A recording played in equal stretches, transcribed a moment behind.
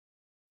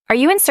Are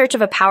you in search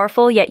of a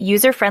powerful yet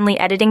user-friendly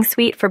editing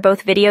suite for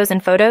both videos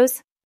and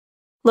photos?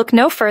 Look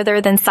no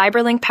further than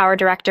CyberLink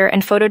PowerDirector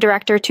and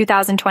PhotoDirector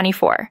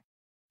 2024.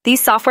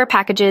 These software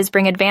packages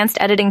bring advanced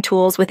editing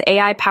tools with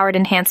AI-powered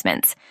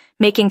enhancements,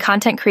 making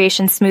content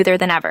creation smoother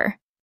than ever.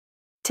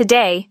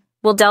 Today,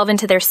 we'll delve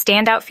into their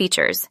standout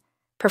features,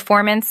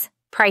 performance,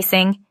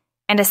 pricing,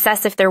 and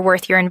assess if they're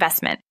worth your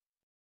investment.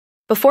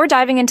 Before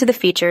diving into the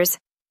features,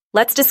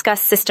 let's discuss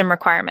system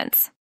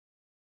requirements.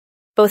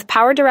 Both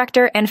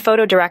PowerDirector and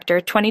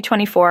PhotoDirector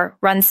 2024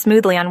 run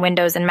smoothly on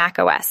Windows and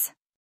macOS.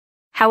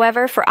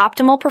 However, for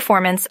optimal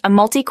performance, a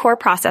multi-core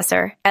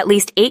processor, at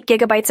least 8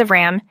 GB of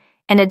RAM,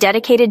 and a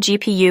dedicated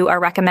GPU are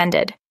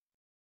recommended.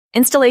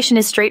 Installation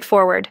is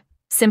straightforward.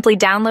 Simply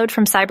download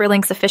from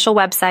CyberLink's official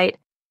website,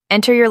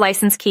 enter your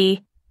license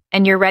key,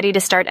 and you're ready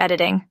to start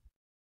editing.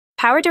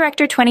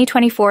 PowerDirector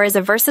 2024 is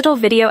a versatile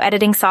video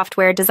editing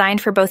software designed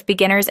for both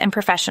beginners and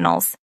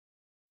professionals.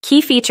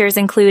 Key features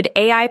include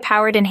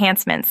AI-powered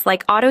enhancements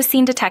like auto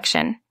scene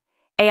detection,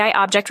 AI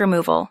object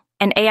removal,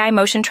 and AI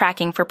motion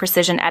tracking for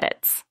precision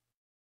edits.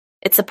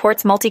 It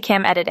supports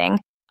multicam editing,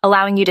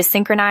 allowing you to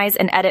synchronize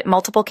and edit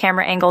multiple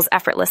camera angles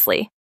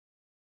effortlessly.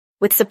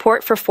 With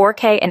support for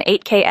 4K and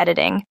 8K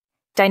editing,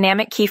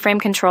 dynamic keyframe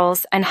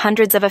controls, and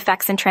hundreds of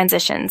effects and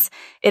transitions,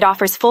 it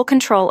offers full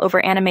control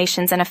over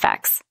animations and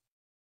effects.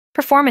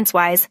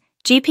 Performance-wise,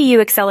 GPU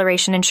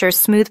acceleration ensures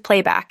smooth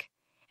playback,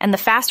 and the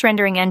fast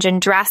rendering engine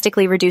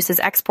drastically reduces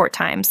export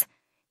times,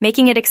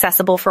 making it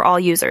accessible for all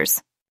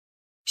users.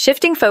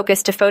 Shifting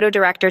focus to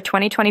PhotoDirector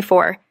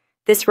 2024,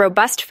 this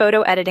robust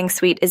photo editing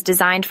suite is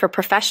designed for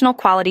professional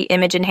quality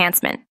image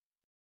enhancement.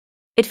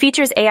 It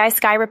features AI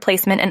sky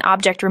replacement and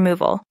object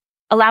removal,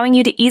 allowing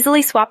you to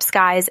easily swap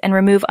skies and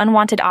remove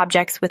unwanted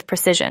objects with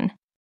precision.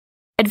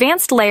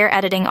 Advanced layer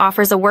editing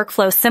offers a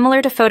workflow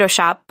similar to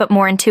Photoshop but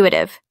more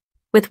intuitive.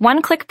 With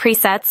one-click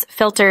presets,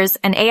 filters,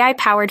 and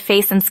AI-powered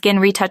face and skin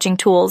retouching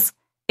tools,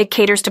 it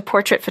caters to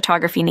portrait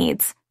photography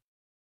needs.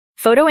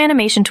 Photo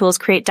animation tools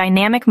create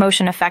dynamic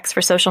motion effects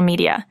for social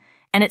media,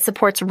 and it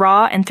supports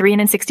RAW and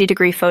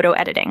 360-degree photo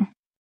editing.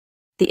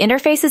 The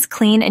interface is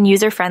clean and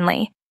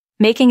user-friendly,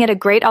 making it a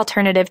great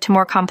alternative to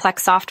more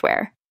complex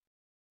software.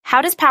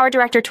 How does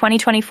PowerDirector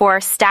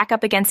 2024 stack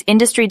up against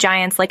industry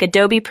giants like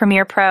Adobe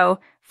Premiere Pro,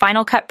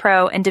 Final Cut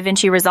Pro, and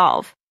DaVinci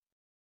Resolve?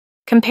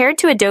 Compared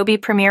to Adobe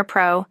Premiere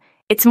Pro,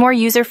 it's more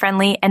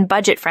user-friendly and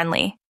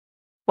budget-friendly.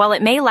 While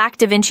it may lack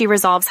DaVinci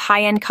Resolve's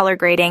high-end color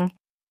grading,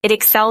 it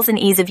excels in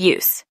ease of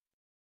use.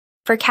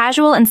 For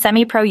casual and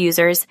semi-pro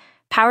users,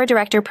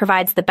 PowerDirector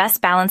provides the best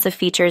balance of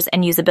features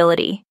and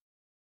usability.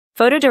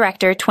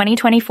 PhotoDirector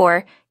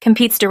 2024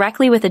 competes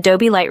directly with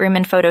Adobe Lightroom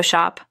and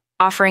Photoshop,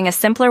 offering a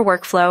simpler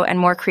workflow and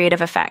more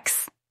creative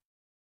effects.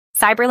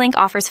 CyberLink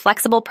offers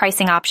flexible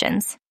pricing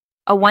options,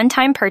 a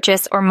one-time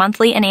purchase or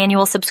monthly and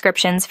annual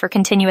subscriptions for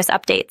continuous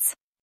updates.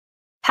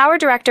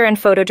 PowerDirector and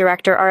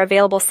PhotoDirector are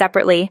available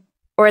separately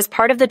or as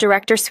part of the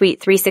Director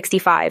Suite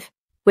 365,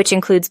 which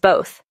includes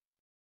both.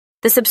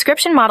 The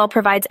subscription model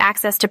provides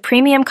access to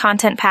premium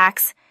content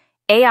packs,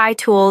 AI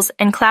tools,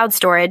 and cloud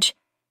storage,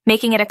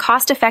 making it a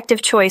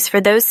cost-effective choice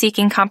for those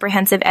seeking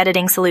comprehensive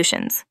editing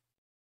solutions.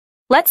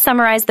 Let's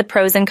summarize the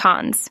pros and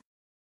cons.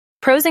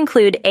 Pros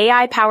include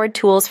AI-powered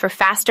tools for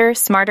faster,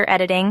 smarter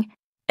editing,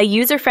 a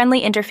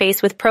user-friendly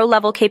interface with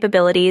pro-level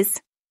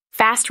capabilities,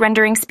 fast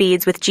rendering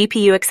speeds with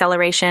GPU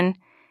acceleration,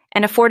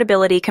 and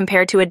affordability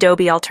compared to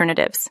Adobe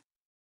alternatives.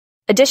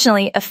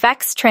 Additionally,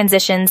 effects,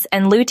 transitions,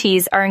 and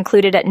luties are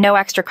included at no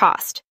extra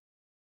cost.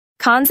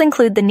 Cons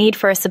include the need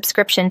for a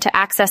subscription to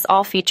access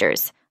all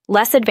features,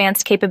 less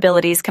advanced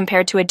capabilities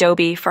compared to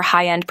Adobe for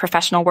high-end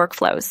professional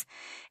workflows,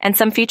 and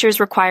some features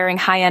requiring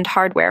high-end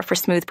hardware for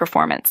smooth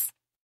performance.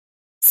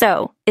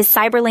 So, is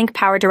CyberLink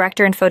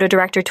PowerDirector and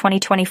PhotoDirector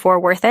 2024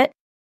 worth it?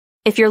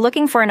 If you're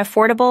looking for an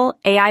affordable,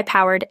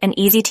 AI-powered, and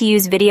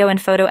easy-to-use video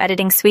and photo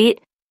editing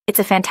suite, it's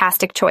a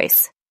fantastic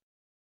choice.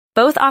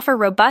 Both offer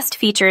robust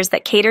features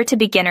that cater to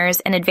beginners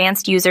and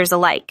advanced users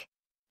alike,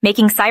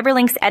 making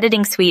CyberLink's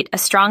editing suite a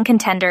strong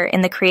contender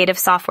in the creative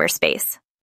software space.